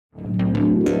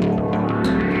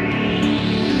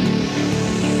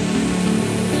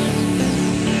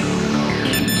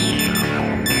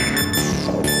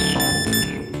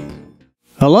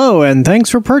Hello, and thanks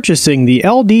for purchasing the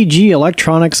LDG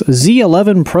Electronics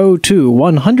Z-11ProII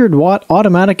 100-watt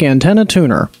automatic antenna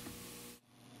tuner.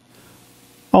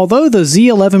 Although the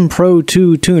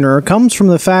Z-11ProII tuner comes from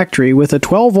the factory with a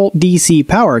 12-volt DC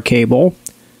power cable,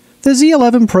 the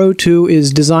Z-11ProII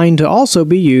is designed to also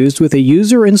be used with a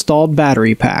user-installed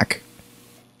battery pack.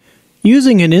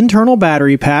 Using an internal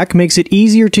battery pack makes it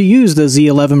easier to use the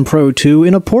Z-11ProII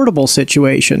in a portable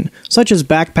situation, such as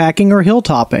backpacking or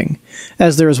hilltopping,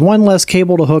 as there is one less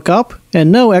cable to hook up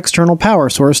and no external power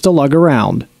source to lug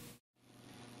around.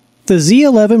 The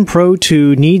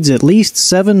Z-11ProII needs at least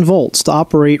 7 volts to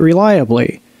operate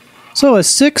reliably, so a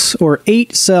 6 or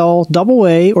 8 cell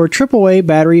AA or AAA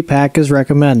battery pack is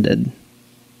recommended.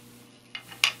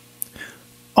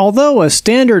 Although a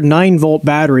standard 9-volt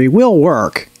battery will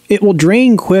work, it will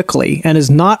drain quickly and is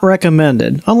not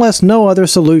recommended unless no other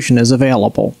solution is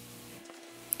available.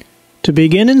 To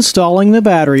begin installing the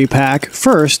battery pack,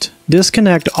 first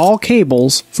disconnect all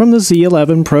cables from the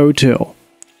Z-11ProII.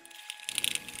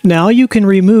 Now you can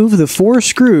remove the 4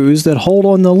 screws that hold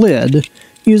on the lid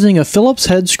using a Phillips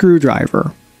head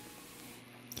screwdriver.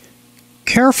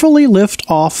 Carefully lift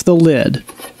off the lid.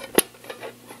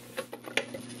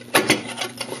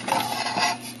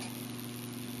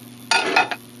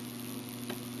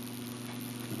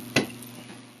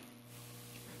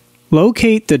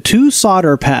 Locate the 2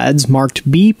 solder pads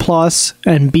marked B+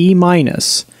 and B-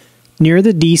 near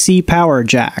the DC power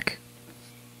jack.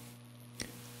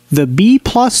 The B+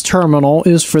 terminal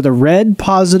is for the red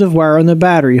positive wire on the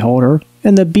battery holder,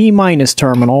 and the B-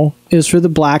 terminal is for the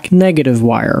black negative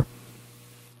wire.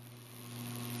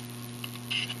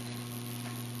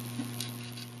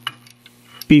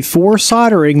 Before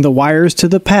soldering the wires to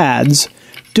the pads,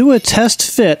 do a test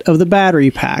fit of the battery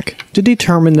pack to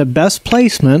determine the best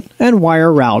placement and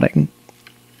wire routing.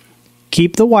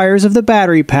 Keep the wires of the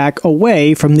battery pack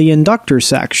away from the inductor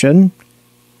section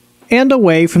and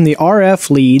away from the RF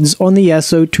leads on the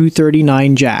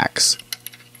SO239 jacks.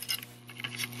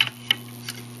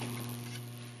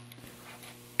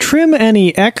 Trim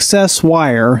any excess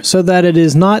wire so that it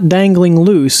is not dangling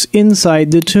loose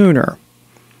inside the tuner.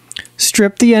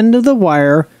 Strip the end of the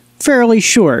wire fairly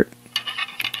short.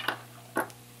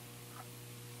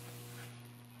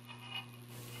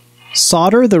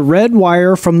 Solder the red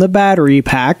wire from the battery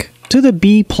pack to the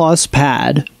B+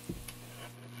 pad.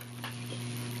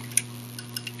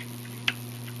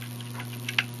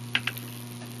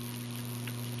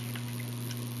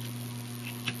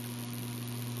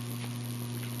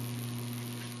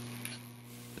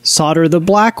 Solder the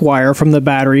black wire from the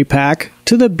battery pack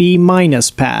to the B-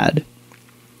 pad.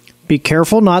 Be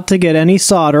careful not to get any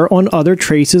solder on other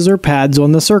traces or pads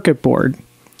on the circuit board.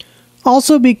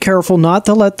 Also be careful not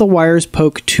to let the wires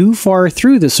poke too far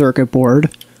through the circuit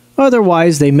board,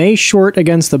 otherwise they may short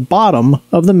against the bottom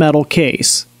of the metal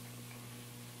case.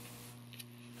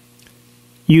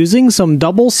 Using some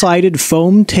double-sided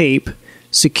foam tape,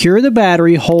 secure the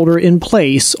battery holder in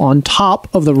place on top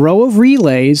of the row of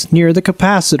relays near the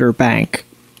capacitor bank.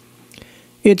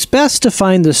 It's best to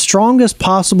find the strongest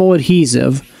possible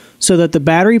adhesive so that the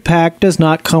battery pack does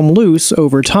not come loose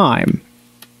over time.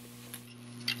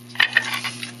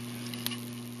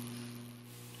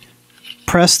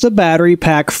 Press the battery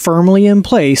pack firmly in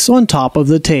place on top of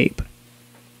the tape.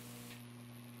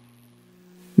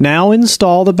 Now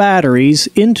install the batteries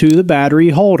into the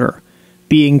battery holder,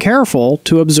 being careful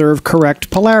to observe correct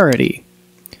polarity.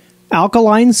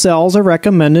 Alkaline cells are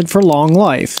recommended for long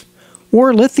life,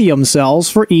 or lithium cells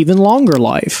for even longer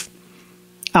life.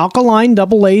 Alkaline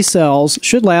AA cells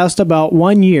should last about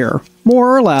 1 year,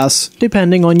 more or less,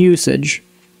 depending on usage.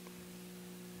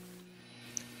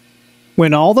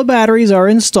 When all the batteries are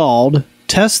installed,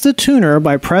 test the tuner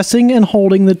by pressing and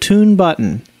holding the tune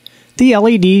button. The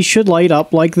LED should light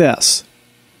up like this.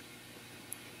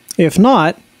 If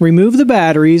not, remove the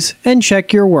batteries and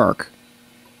check your work.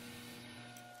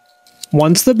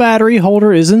 Once the battery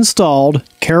holder is installed,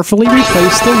 carefully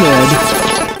replace the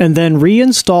lid and then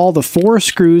reinstall the 4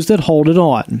 screws that hold it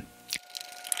on.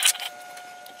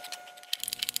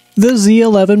 The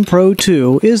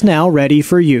Z-11ProII is now ready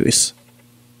for use.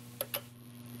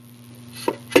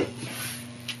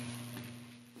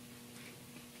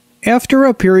 After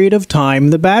a period of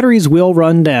time, the batteries will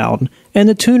run down, and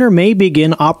the tuner may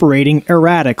begin operating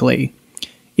erratically.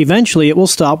 Eventually, it will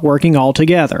stop working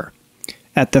altogether.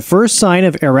 At the first sign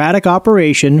of erratic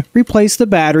operation, replace the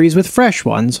batteries with fresh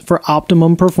ones for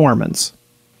optimum performance.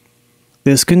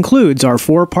 This concludes our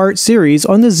 4-part series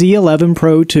on the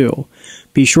Z-11ProII.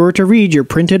 Be sure to read your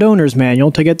printed owner's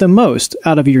manual to get the most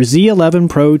out of your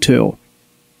Z-11ProII.